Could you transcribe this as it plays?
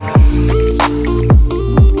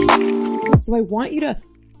So I want you to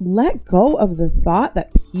let go of the thought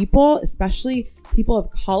that people, especially people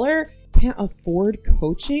of color, can't afford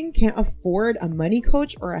coaching, can't afford a money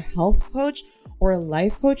coach or a health coach or a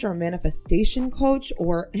life coach or a manifestation coach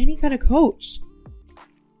or any kind of coach.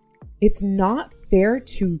 It's not fair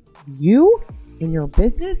to you in your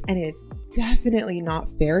business, and it's definitely not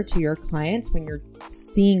fair to your clients when you're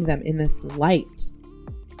seeing them in this light.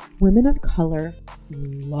 Women of color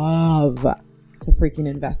love to freaking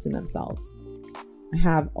invest in themselves.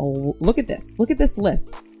 Look at this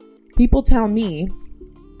list. People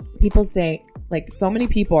say, like, so many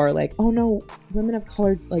people are like, oh no, women of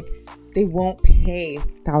color, like, they won't pay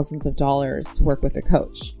thousands of dollars to work with a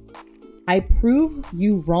coach. I prove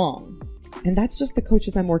you wrong. And that's just the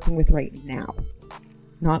coaches I'm working with right now,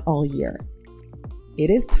 not all year. It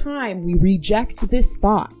is time we reject this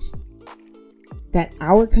thought that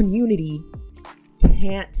our community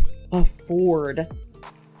can't afford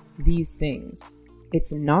these things.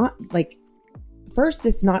 It's not like, first,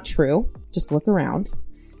 it's not true. Just look around.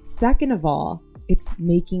 Second of all, it's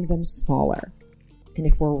making them smaller. And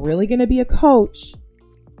if we're really going to be a coach,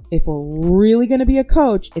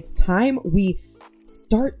 it's time we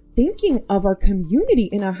start thinking of our community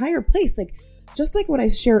in a higher place. Like, just like what I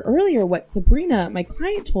shared earlier, what Sabrina, my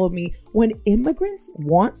client, told me, when immigrants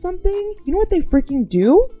want something, you know what they freaking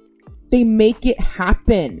do? They make it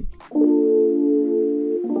happen.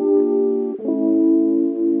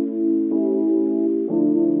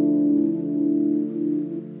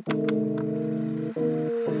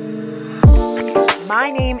 My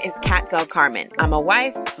name is Kat Del Carmen. I'm a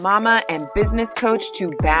wife, mama, and business coach to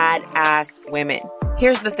badass women.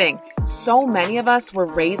 Here's the thing. So many of us were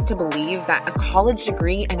raised to believe that a college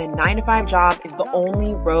degree and a 9-to-5 job is the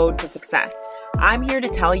only road to success. I'm here to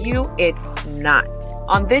tell you it's not.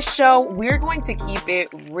 On this show, we're going to keep it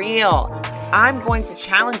real. I'm going to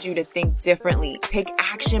challenge you to think differently, take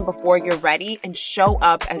action before you're ready, and show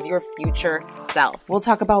up as your future self. We'll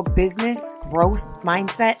talk about business, growth,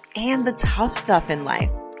 mindset, and the tough stuff in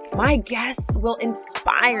life. My guests will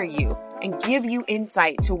inspire you and give you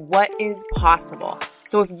insight to what is possible.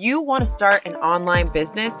 So if you want to start an online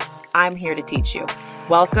business, I'm here to teach you.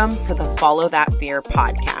 Welcome to the Follow That Fear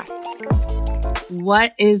podcast.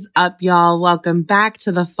 What is up, y'all? Welcome back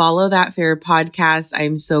to the Follow That Fear podcast.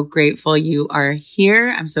 I'm so grateful you are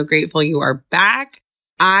here. I'm so grateful you are back.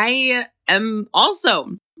 I am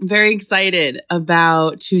also very excited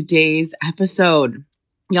about today's episode.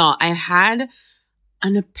 Y'all, I had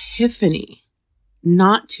an epiphany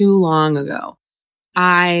not too long ago.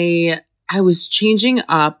 I was changing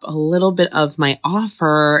up a little bit of my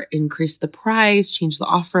offer, increase the price, change the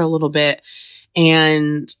offer a little bit.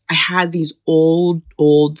 And I had these old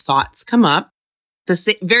thoughts come up,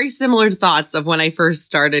 very similar thoughts of when I first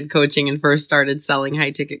started coaching and first started selling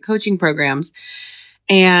high ticket coaching programs,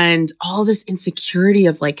 and all this insecurity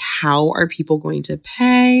of like, how are people going to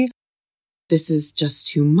pay? This is just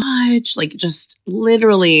too much, like just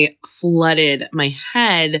literally flooded my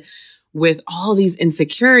head with all these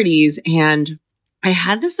insecurities. And I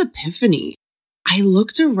had this epiphany. I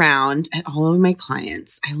looked around at all of my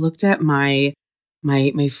clients. I looked at my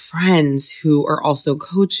friends who are also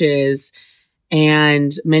coaches,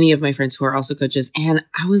 and many of my friends who are also coaches. And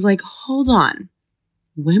I was like, hold on.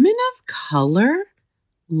 Women of color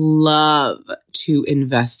love to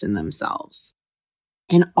invest in themselves.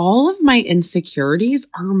 And all of my insecurities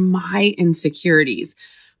are my insecurities.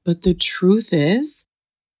 But the truth is,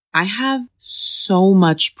 I have so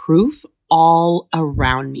much proof all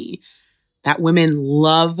around me that women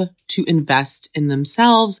love to invest in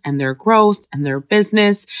themselves and their growth and their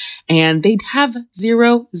business, and they'd have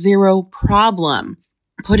zero problem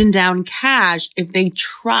putting down cash if they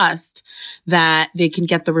trust that they can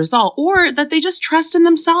get the result, or that they just trust in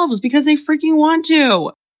themselves because they freaking want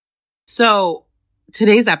to. So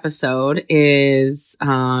today's episode is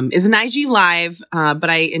an IG live, but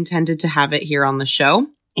I intended to have it here on the show,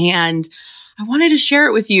 and I wanted to share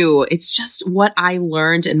it with you. It's just what I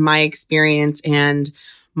learned in my experience and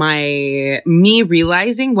me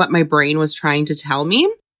realizing what my brain was trying to tell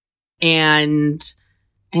me, and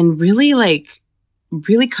really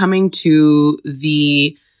coming to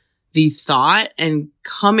the thought and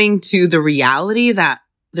coming to the reality that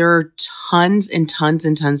there are tons and tons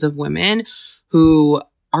and tons of women who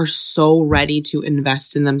are so ready to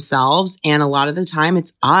invest in themselves. And a lot of the time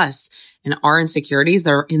it's us and our insecurities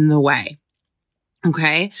that are in the way.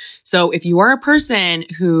 Okay. So if you are a person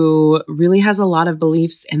who really has a lot of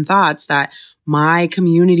beliefs and thoughts that my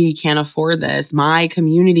community can't afford this, my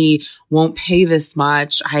community won't pay this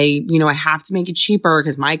much, I have to make it cheaper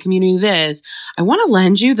because my community this, I want to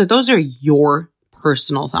lend you that those are your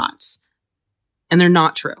personal thoughts. and they're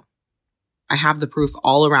not true. I have the proof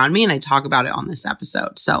all around me and I talk about it on this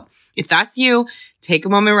episode. So if that's you, take a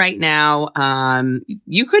moment right now.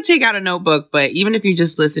 You could take out a notebook, but even if you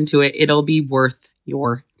just listen to it, it'll be worth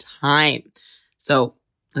your time. So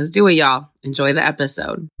let's do it, y'all. Enjoy the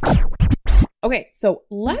episode. Okay, so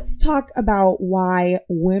let's talk about why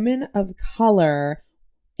women of color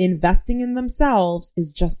investing in themselves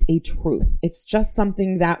is just a truth. It's just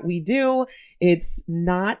something that we do. It's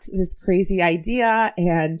not this crazy idea.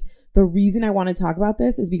 And the reason I want to talk about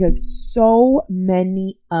this is because so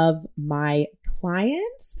many of my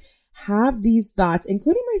clients have these thoughts,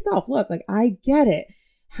 including myself. Look, like I get it.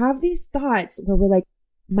 Have these thoughts where we're like,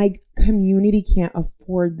 my community can't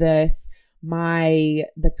afford this.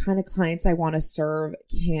 The kind of clients I want to serve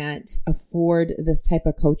can't afford this type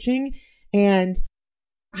of coaching. And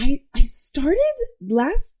I started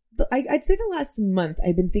I'd say the last month,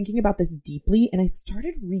 I've been thinking about this deeply, and I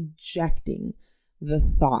started rejecting the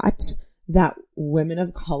thought that women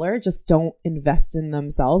of color just don't invest in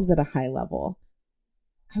themselves at a high level.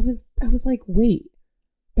 I was like, wait,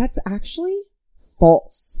 that's actually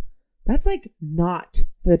false. That's like not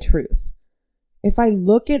the truth. If I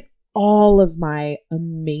look at all of my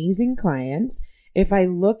amazing clients, if I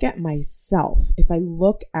look at myself, if I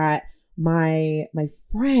look at my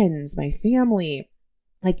friends, my family,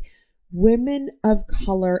 like women of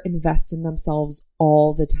color invest in themselves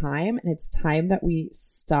all the time. And it's time that we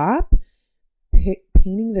stop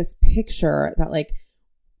painting this picture that like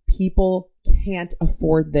people can't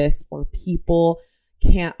afford this or people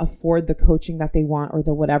can't afford the coaching that they want or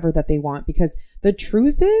the whatever that they want. Because the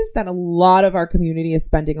truth is that a lot of our community is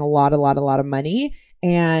spending a lot of money,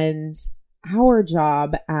 and our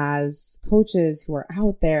job as coaches who are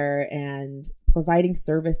out there and providing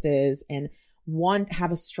services and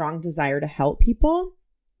have a strong desire to help people.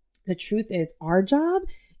 The truth is our job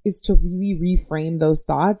is to really reframe those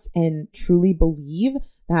thoughts and truly believe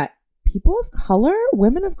that people of color,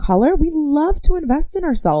 women of color, we love to invest in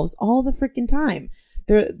ourselves all the freaking time.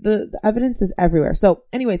 The evidence is everywhere. So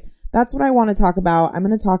anyways, that's what I want to talk about. I'm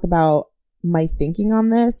going to talk about my thinking on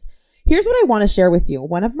this. Here's what I want to share with you.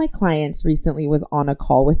 One of my clients recently was on a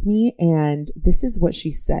call with me, and this is what she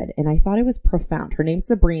said. And I thought it was profound. Her name's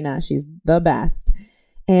Sabrina. She's the best.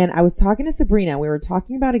 And I was talking to Sabrina. We were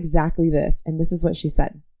talking about exactly this. And this is what she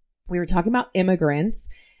said. We were talking about immigrants,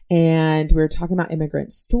 and we were talking about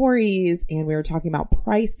immigrant stories, and we were talking about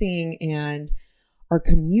pricing and our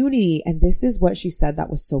community. And this is what she said that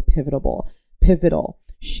was so pivotal.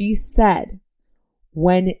 She said,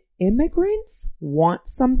 when immigrants want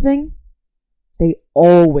something, they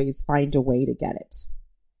always find a way to get it.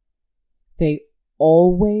 They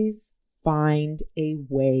always find a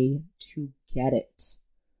way to get it.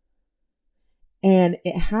 And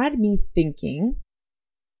it had me thinking,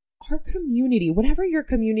 our community, whatever your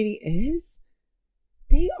community is,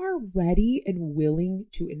 they are ready and willing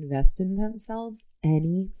to invest in themselves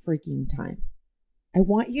any freaking time. I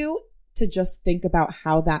want you to just think about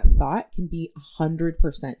how that thought can be 100%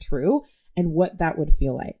 true and what that would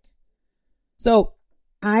feel like. So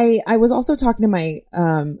I was also talking to my,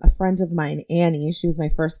 a friend of mine, Annie. She was my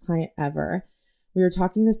first client ever. We were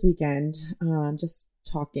talking this weekend, just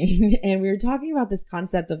talking, and we were talking about this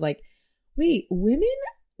concept of like, wait, women,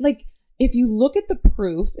 like if you look at the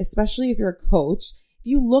proof, especially if you're a coach, if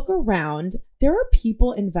you look around, there are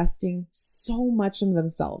people investing so much in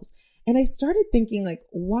themselves. And I started thinking like,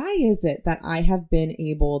 why is it that I have been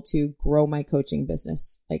able to grow my coaching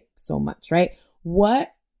business like so much, right? What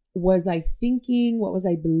was I thinking? What was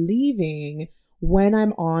I believing when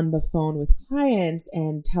I'm on the phone with clients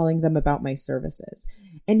and telling them about my services?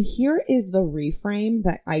 And here is the reframe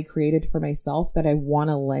that I created for myself that I want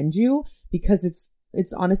to lend you, because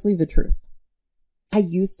it's honestly the truth. I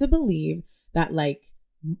used to believe that like,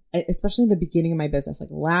 especially in the beginning of my business, like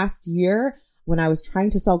last year, when I was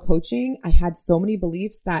trying to sell coaching, I had so many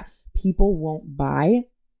beliefs that people won't buy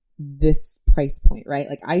this price point, right?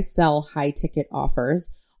 Like I sell high ticket offers.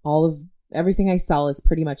 Everything I sell is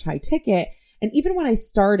pretty much high ticket. And even when I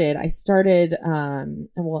started,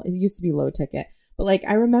 well, it used to be low ticket, but like,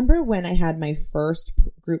 I remember when I had my first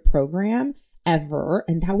group program ever,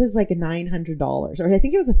 and that was like $900, or I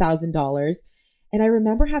think it was $1,000. And I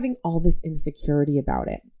remember having all this insecurity about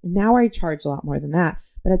it. Now I charge a lot more than that.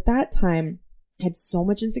 But at that time, I had so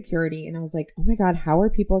much insecurity, and I was like, oh my God, how are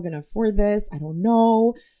people going to afford this? I don't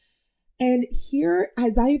know. And here,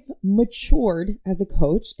 as I've matured as a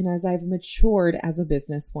coach and as I've matured as a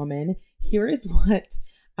businesswoman, here's how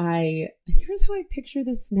I picture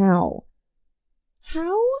this now.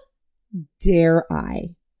 How dare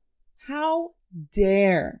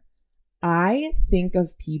I think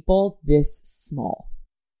of people this small.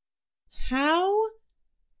 How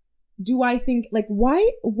do I think, like, why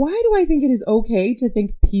do I think it is okay to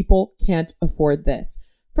think people can't afford this?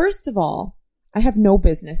 First of all, I have no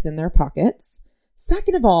business in their pockets.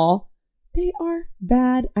 Second of all, they are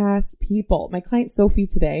badass people. My client Sophie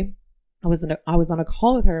today, I was on a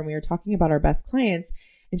call with her and we were talking about our best clients,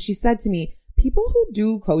 and she said to me, people who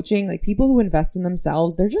do coaching, like people who invest in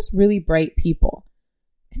themselves, they're just really bright people.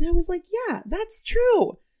 And I was like, yeah, that's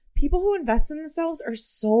true. People who invest in themselves are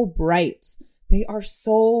so bright. They are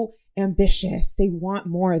so ambitious. They want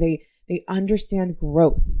more. They understand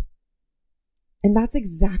growth. And that's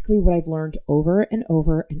exactly what I've learned over and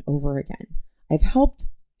over and over again. I've helped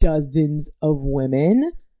dozens of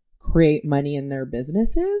women create money in their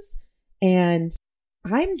businesses. And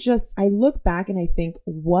I look back and I think,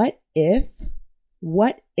 what if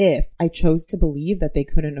I chose to believe that they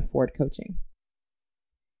couldn't afford coaching?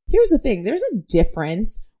 Here's the thing. There's a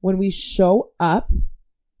difference when we show up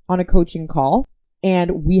on a coaching call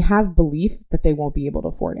and we have belief that they won't be able to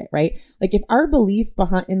afford it, right? Like if our belief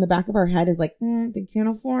in the back of our head is like, they can't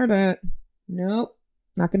afford it. Nope,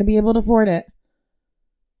 not going to be able to afford it.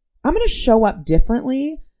 I'm going to show up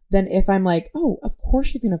differently than if I'm like, oh, of course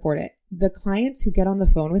she's going to afford it. The clients who get on the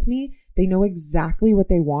phone with me, they know exactly what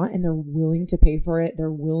they want and they're willing to pay for it.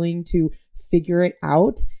 They're willing to figure it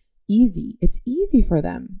out. Easy. It's easy for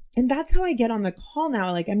them. And that's how I get on the call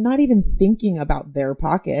now. Like I'm not even thinking about their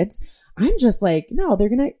pockets. I'm just like, no, they're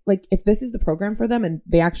going to, like, if this is the program for them and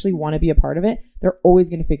they actually want to be a part of it, they're always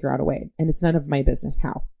going to figure out a way. And it's none of my business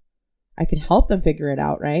how. I can help them figure it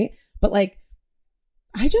out, right? But like,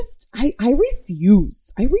 I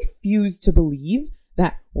refuse to believe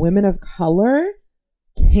that women of color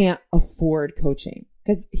can't afford coaching.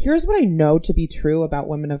 Because here's what I know to be true about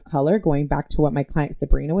women of color, going back to what my client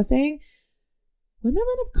Sabrina was saying. Women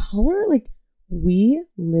of color, like, we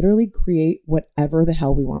literally create whatever the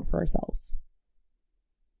hell we want for ourselves.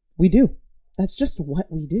 We do. That's just what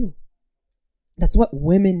we do. That's what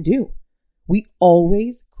women do. We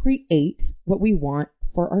always create what we want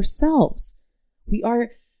for ourselves.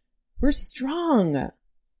 We're strong.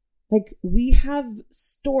 Like we have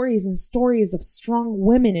stories and stories of strong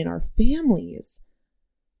women in our families.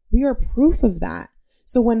 We are proof of that.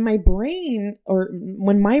 So when my brain,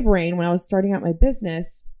 when I was starting out my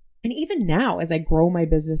business, and even now as I grow my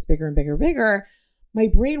business bigger and bigger and bigger, my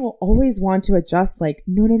brain will always want to adjust like,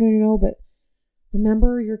 no, but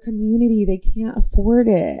remember your community, they can't afford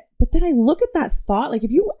it. But then I look at that thought, like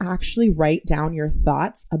if you actually write down your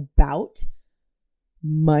thoughts about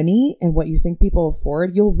money and what you think people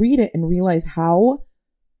afford, you'll read it and realize how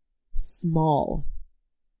small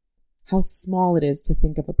it is to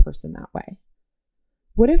think of a person that way.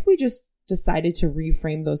 What if we just decided to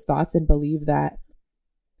reframe those thoughts and believe that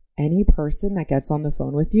any person that gets on the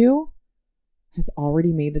phone with you has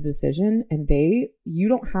already made the decision and you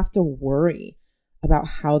don't have to worry about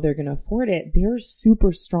how they're going to afford it. They're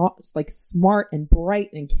super strong, like smart and bright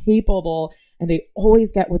and capable, and they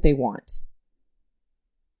always get what they want.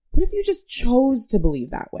 What if you just chose to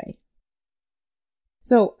believe that way?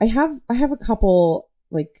 So I have a couple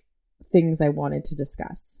like things I wanted to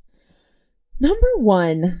discuss. Number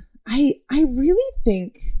one, I really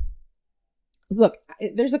think, look,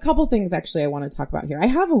 there's a couple things actually I want to talk about here. I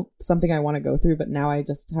have something I want to go through, but now I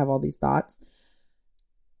just have all these thoughts.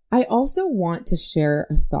 I also want to share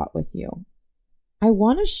a thought with you. I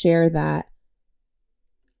want to share that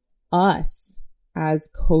us as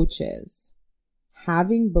coaches,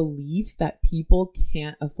 having belief that people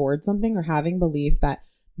can't afford something, or having belief that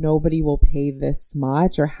nobody will pay this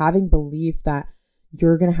much, or having belief that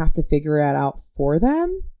you're going to have to figure it out for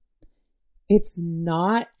them, it's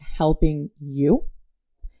not helping you.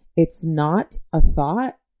 It's not a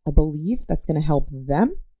thought, a belief that's going to help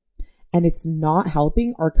them. And it's not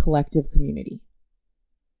helping our collective community.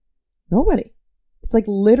 Nobody. It's like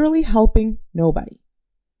literally helping nobody.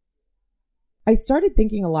 I started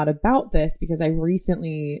thinking a lot about this because I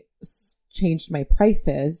recently changed my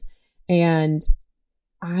prices, and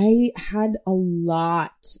I had a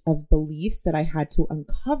lot of beliefs that I had to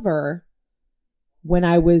uncover when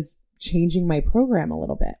I was changing my program a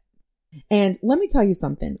little bit. And let me tell you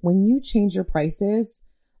something. When you change your prices,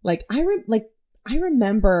 like I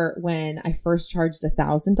remember when I first charged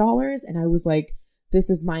 $1,000 and I was like, this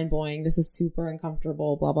is mind blowing. This is super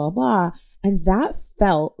uncomfortable, blah, blah, blah. And that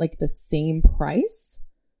felt like the same price.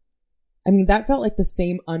 I mean, that felt like the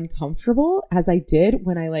same uncomfortable as I did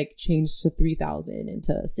when I like changed to 3,000 and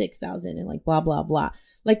to 6,000 and like blah, blah, blah.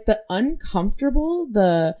 Like the uncomfortable,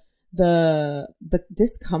 the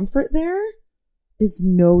discomfort there is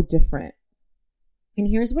no different. And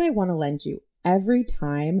here's what I want to lend you. Every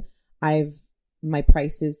time my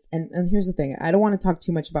prices, and here's the thing, I don't want to talk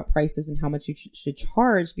too much about prices and how much you should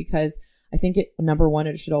charge, because I think number one,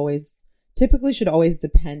 it should always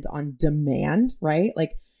depend on demand, right?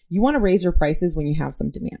 Like you want to raise your prices when you have some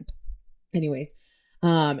demand. Anyways,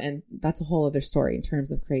 and that's a whole other story in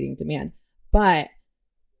terms of creating demand. But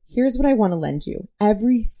here's what I want to lend you.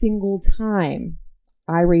 Every single time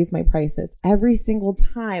I raise my prices, every single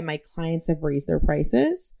time my clients have raised their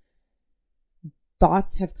prices,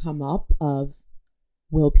 thoughts have come up of,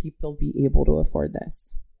 will people be able to afford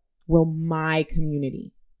this? Will my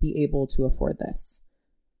community be able to afford this?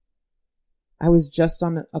 I was just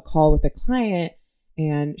on a call with a client,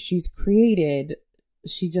 and she just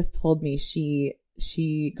told me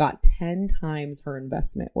she got 10 times her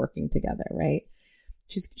investment working together, right?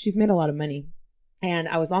 She's made a lot of money. And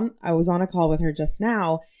I was on a call with her just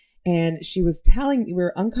now, and she was telling me, we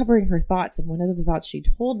were uncovering her thoughts. And one of the thoughts she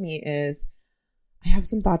told me is, I have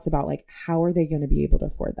some thoughts about like, how are they going to be able to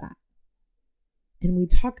afford that? And we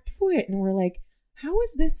talked through it, and we're like, how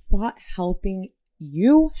is this thought helping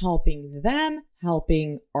you, helping them,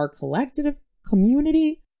 helping our collective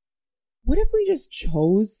community? What if we just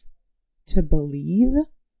chose to believe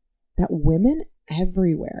that women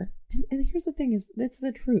everywhere, and here's the thing, is that's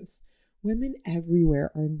the truth. Women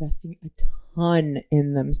everywhere are investing a ton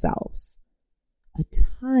in themselves. A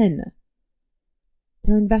ton.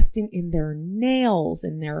 They're investing in their nails,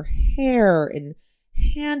 in their hair, in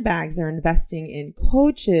handbags. They're investing in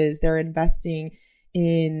coaches. They're investing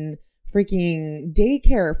in freaking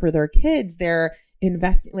daycare for their kids. They're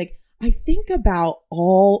investing, like, I think about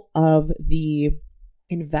all of the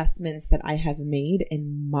investments that I have made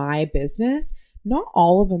in my business. Not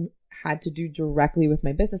all of them had to do directly with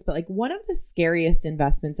my business, but like one of the scariest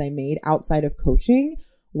investments I made outside of coaching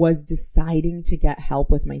was deciding to get help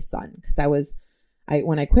with my son. Because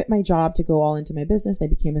when I quit my job to go all into my business, I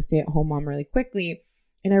became a stay-at-home mom really quickly.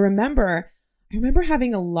 And I remember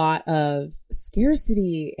having a lot of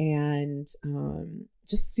scarcity and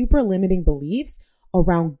just super limiting beliefs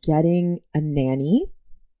around getting a nanny.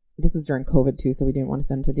 This was during COVID too, so we didn't want to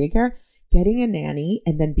send to daycare. Getting a nanny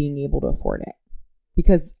and then being able to afford it.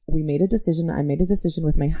 Because I made a decision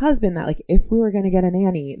with my husband that like, if we were going to get a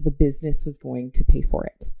nanny, the business was going to pay for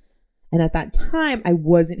it. And at that time, I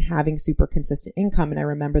wasn't having super consistent income. And I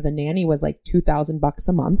remember the nanny was like $2,000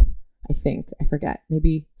 a month. I forget,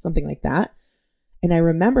 maybe something like that. And I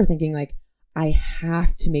remember thinking like, I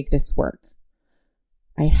have to make this work.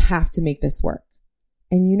 I have to make this work.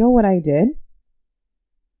 And you know what I did?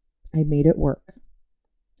 I made it work.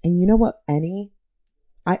 And you know what I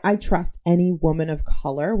trust any woman of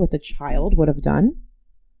color with a child would have done?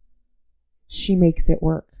 She makes it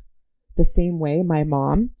work. The same way my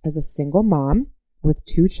mom, as a single mom with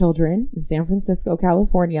 2 children in San Francisco,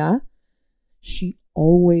 California, she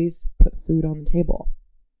always put food on the table.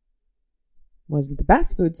 Wasn't the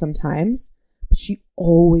best food sometimes, but she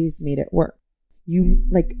always made it work.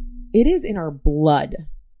 It is in our blood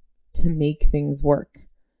to make things work.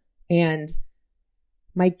 And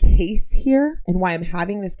my case here and why I'm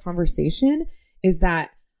having this conversation is that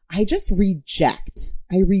I reject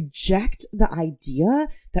the idea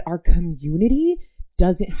that our community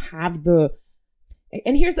doesn't have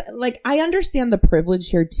and here's I understand the privilege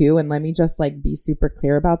here too. And let me just be super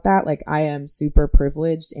clear about that. I am super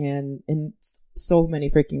privileged and in so many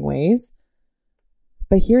freaking ways.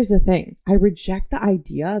 But here's the thing. I reject the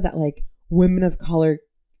idea that women of color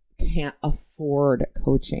can't afford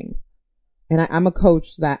coaching. And I'm a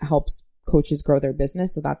coach that helps coaches grow their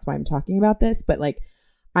business. So that's why I'm talking about this. But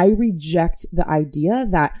I reject the idea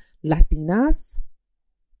that Latinas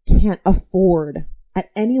can't afford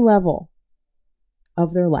at any level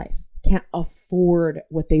of their life, can't afford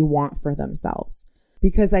what they want for themselves.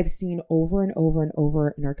 Because I've seen over and over and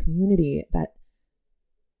over in our community that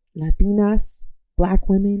Latinas, Black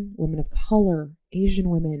women, women of color, Asian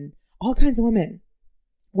women, all kinds of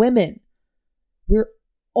women, we're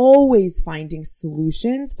always finding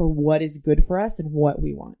solutions for what is good for us and what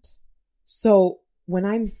we want. So when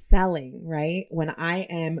I'm selling, right? When I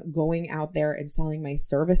am going out there and selling my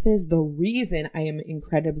services, the reason I am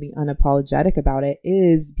incredibly unapologetic about it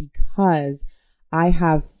is because I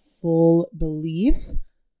have full belief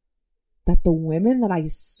that the women that I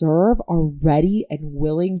serve are ready and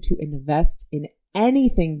willing to invest in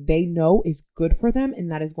anything they know is good for them and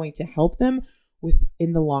that is going to help them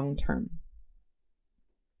in the long term.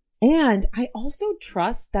 And I also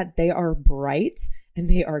trust that they are bright and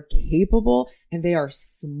they are capable and they are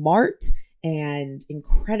smart and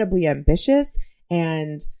incredibly ambitious.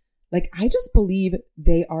 And Like, I just believe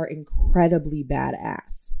they are incredibly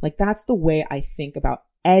badass. Like, that's the way I think about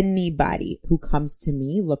anybody who comes to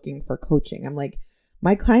me looking for coaching. I'm like,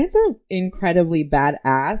 my clients are incredibly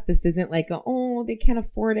badass. This isn't like, oh, they can't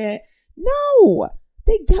afford it. No,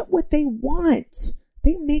 they get what they want.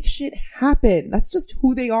 They make shit happen. That's just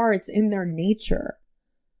who they are. It's in their nature.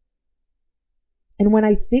 And when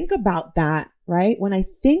I think about that, right? When I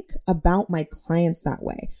think about my clients that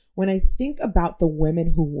way, when I think about the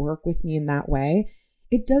women who work with me in that way,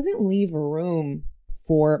 it doesn't leave room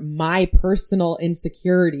for my personal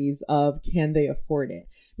insecurities of can they afford it?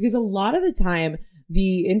 Because a lot of the time,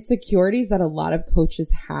 the insecurities that a lot of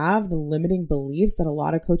coaches have, the limiting beliefs that a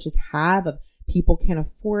lot of coaches have of people can't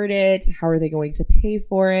afford it, how are they going to pay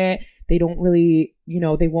for it? They don't really,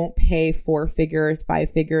 they won't pay 4 figures, 5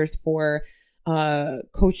 figures for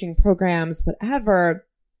coaching programs, whatever.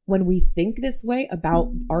 When we think this way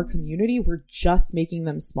about our community, we're just making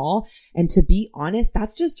them small. And to be honest,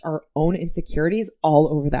 that's just our own insecurities all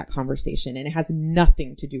over that conversation. And it has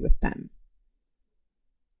nothing to do with them.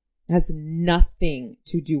 It has nothing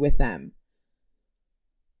to do with them.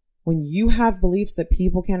 When you have beliefs that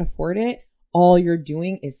people can't afford it, all you're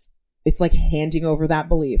doing is, it's like handing over that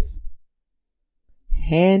belief.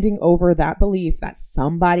 Handing over that belief that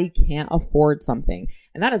somebody can't afford something.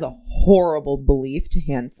 And that is a horrible belief to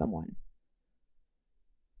hand someone.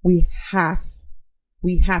 We have,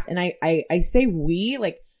 and I say we,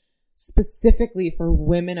 like, specifically for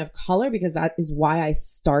women of color, because that is why I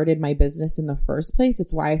started my business in the first place.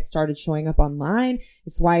 It's why I started showing up online.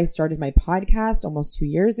 It's why I started my podcast almost 2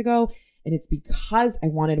 years ago. And it's because I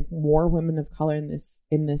wanted more women of color in this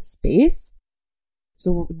space.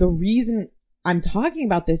 So the reason I'm talking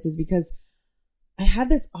about this is because I had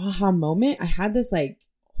this aha moment. I had this like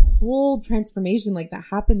whole transformation like that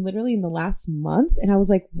happened literally in the last month. And I was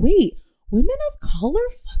like, wait, women of color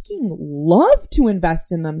fucking love to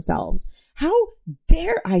invest in themselves. How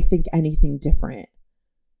dare I think anything different?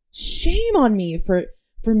 Shame on me for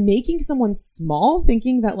making someone small,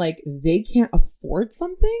 thinking that like they can't afford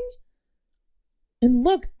something. And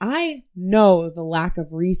look, I know the lack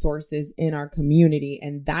of resources in our community,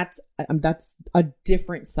 and that's a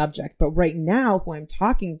different subject. But right now, who I'm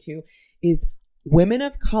talking to is women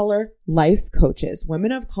of color life coaches,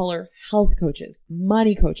 women of color health coaches,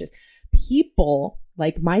 money coaches, people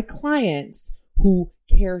like my clients who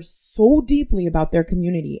care so deeply about their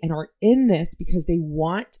community and are in this because they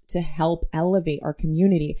want to help elevate our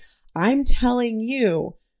community. I'm telling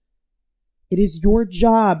you, it is your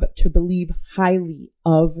job to believe highly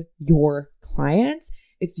of your clients.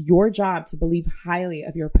 It's your job to believe highly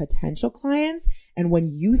of your potential clients. And when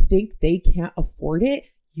you think they can't afford it,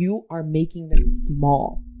 you are making them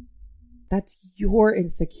small. That's your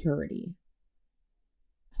insecurity.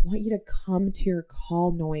 I want you to come to your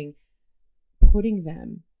call knowing, putting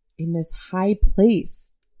them in this high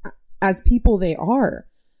place as people they are.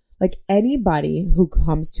 Like anybody who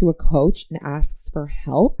comes to a coach and asks for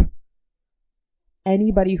help,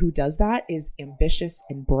 anybody who does that is ambitious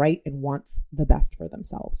and bright and wants the best for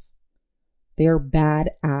themselves. They are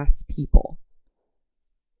badass people.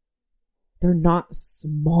 They're not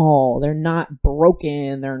small. They're not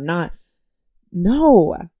broken.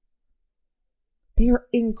 No. They are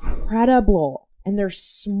incredible and they're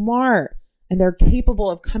smart and they're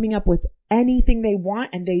capable of coming up with anything they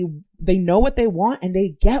want, and they know what they want and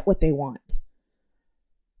they get what they want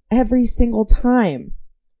every single time.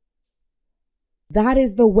 That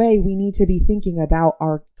is the way we need to be thinking about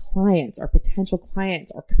our clients, our potential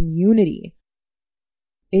clients, our community.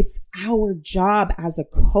 It's our job as a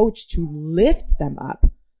coach to lift them up.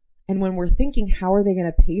 And when we're thinking, how are they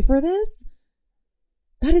going to pay for this?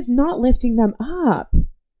 That is not lifting them up.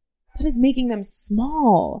 That is making them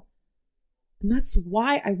small. And that's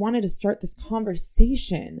why I wanted to start this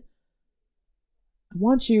conversation. I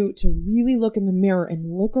want you to really look in the mirror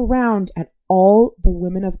and look around at all the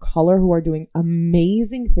women of color who are doing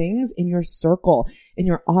amazing things in your circle, in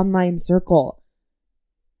your online circle,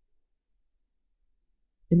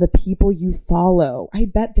 in the people you follow. I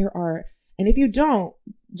bet there are, and if you don't,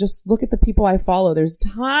 just look at the people I follow. There's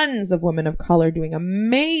tons of women of color doing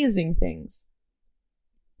amazing things.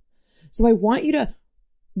 So I want you to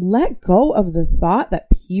let go of the thought that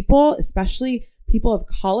people, especially people of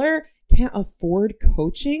color, can't afford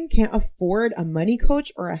coaching, can't afford a money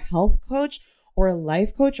coach or a health coach or a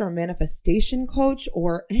life coach or a manifestation coach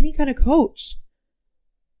or any kind of coach.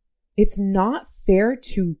 It's not fair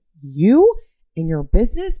to you in your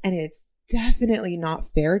business, and it's definitely not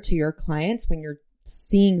fair to your clients when you're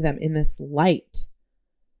seeing them in this light.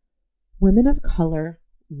 Women of color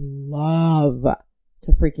love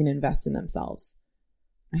to freaking invest in themselves.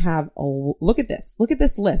 I have look at this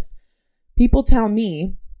list. People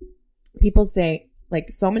say, like,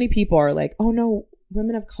 so many people are like, oh no,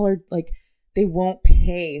 women of color, like, they won't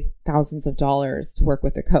pay thousands of dollars to work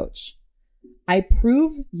with a coach. I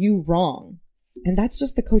prove you wrong. And that's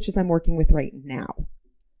just the coaches I'm working with right now,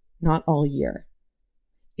 not all year.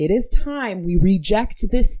 It is time we reject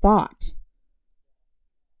this thought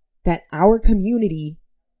that our community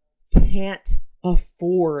can't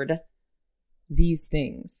afford these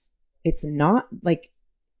things. It's not like,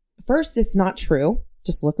 first, it's not true.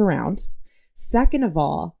 Just look around. Second of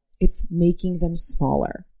all, it's making them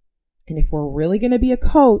smaller. And if we're really going to be a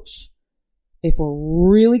coach, it's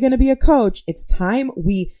time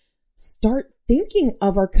we start thinking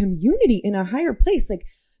of our community in a higher place. Like,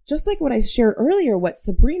 just like what I shared earlier, what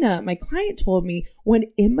Sabrina, my client, told me,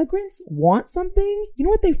 when immigrants want something, you know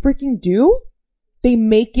what they freaking do? They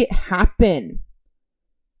make it happen.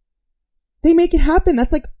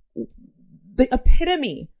 That's like the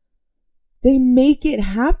epitome. They make it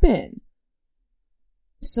happen.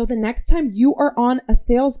 So the next time you are on a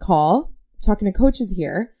sales call, talking to coaches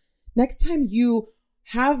here, next time you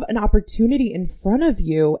have an opportunity in front of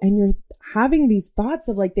you and you're having these thoughts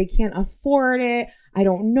of like, they can't afford it. I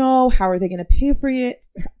don't know. How are they going to pay for it?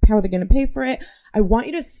 I want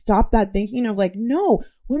you to stop that thinking of like, no,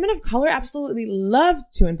 women of color absolutely love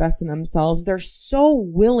to invest in themselves. They're so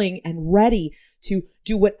willing and ready to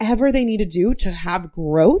do whatever they need to do to have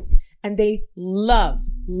growth. And they love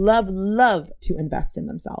to invest in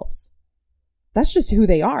themselves. That's just who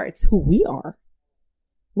they are. It's who we are.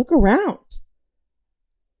 Look around.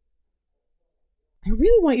 I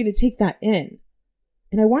really want you to take that in.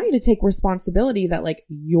 And I want you to take responsibility that like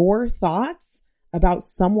your thoughts about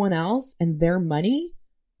someone else and their money,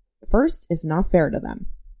 first, is not fair to them.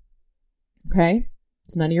 Okay?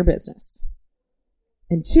 It's none of your business.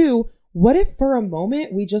 And two, what if for a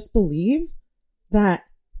moment we just believe that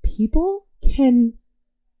people can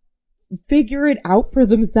figure it out for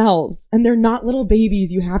themselves and they're not little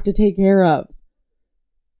babies you have to take care of?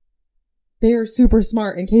 They are super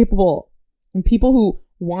smart and capable. And people who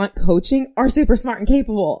want coaching are super smart and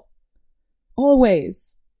capable.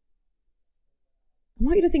 Always. I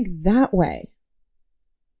want you to think that way.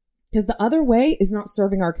 Because the other way is not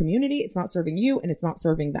serving our community, it's not serving you, and it's not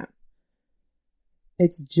serving them.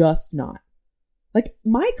 It's just not. Like,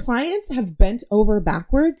 my clients have bent over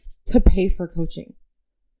backwards to pay for coaching.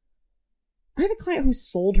 I have a client who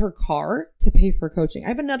sold her car to pay for coaching. I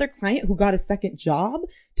have another client who got a second job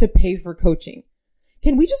to pay for coaching.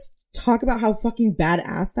 Can we just talk about how fucking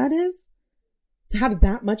badass that is? To have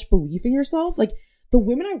that much belief in yourself? Like, the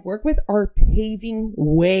women I work with are paving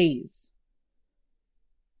ways.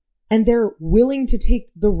 And they're willing to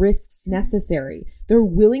take the risks necessary. They're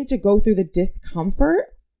willing to go through the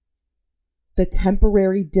discomfort, the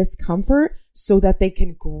temporary discomfort, so that they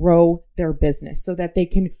can grow their business, so that they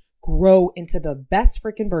can grow into the best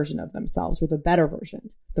freaking version of themselves, or the better version,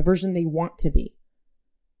 the version they want to be.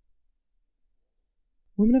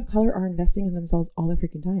 Women of color are investing in themselves all the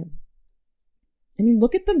freaking time. I mean,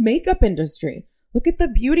 look at the makeup industry. Look at the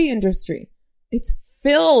beauty industry. It's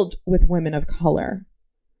filled with women of color.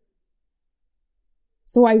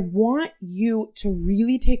 So I want you to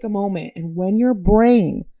really take a moment, and when your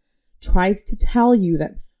brain tries to tell you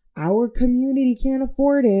that our community can't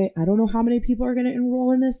afford it, I don't know how many people are going to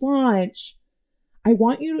enroll in this launch, I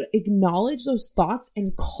want you to acknowledge those thoughts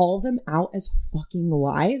and call them out as fucking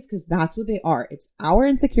lies, because that's what they are. It's our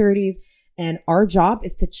insecurities, and our job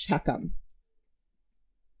is to check them.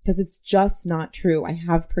 Because it's just not true. I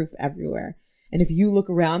have proof everywhere. And if you look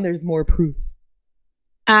around, there's more proof.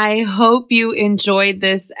 I hope you enjoyed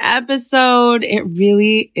this episode. It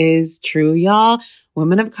really is true, y'all.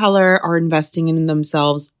 Women of color are investing in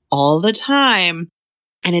themselves all the time.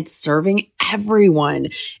 And it's serving everyone.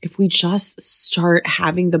 If we just start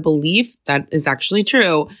having the belief that is actually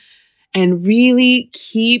true and really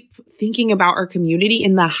keep thinking about our community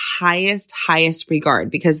in the highest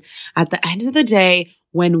regard. Because at the end of the day,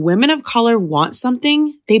 when women of color want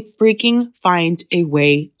something, they freaking find a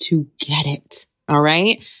way to get it. All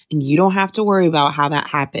right. And you don't have to worry about how that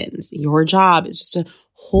happens. Your job is just to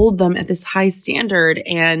hold them at this high standard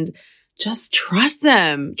and just trust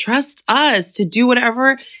them, trust us to do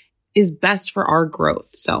whatever is best for our growth.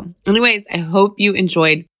 So anyways, I hope you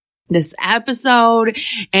enjoyed this episode.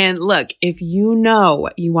 And look, if you know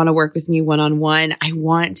you want to work with me one-on-one, I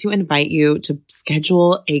want to invite you to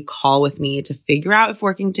schedule a call with me to figure out if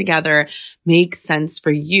working together makes sense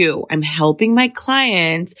for you. I'm helping my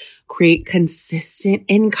clients create consistent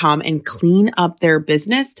income and clean up their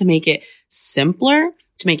business to make it simpler,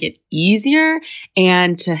 to make it easier,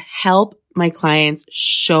 and to help my clients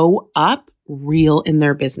show up real in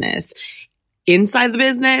their business, inside the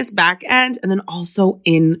business, back end, and then also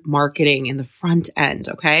in marketing in the front end.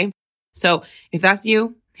 Okay. So if that's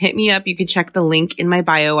you, hit me up. You can check the link in my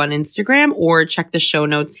bio on Instagram or check the show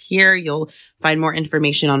notes here. You'll find more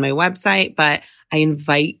information on my website, but I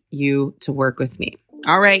invite you to work with me.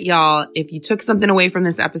 All right, y'all. If you took something away from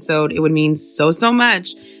this episode, it would mean so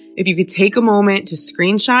much if you could take a moment to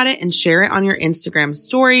screenshot it and share it on your Instagram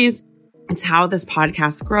stories. It's how this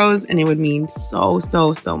podcast grows, and it would mean so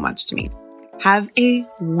much to me. Have a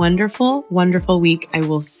wonderful, wonderful week. I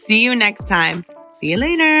will see you next time. See you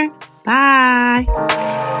later. Bye.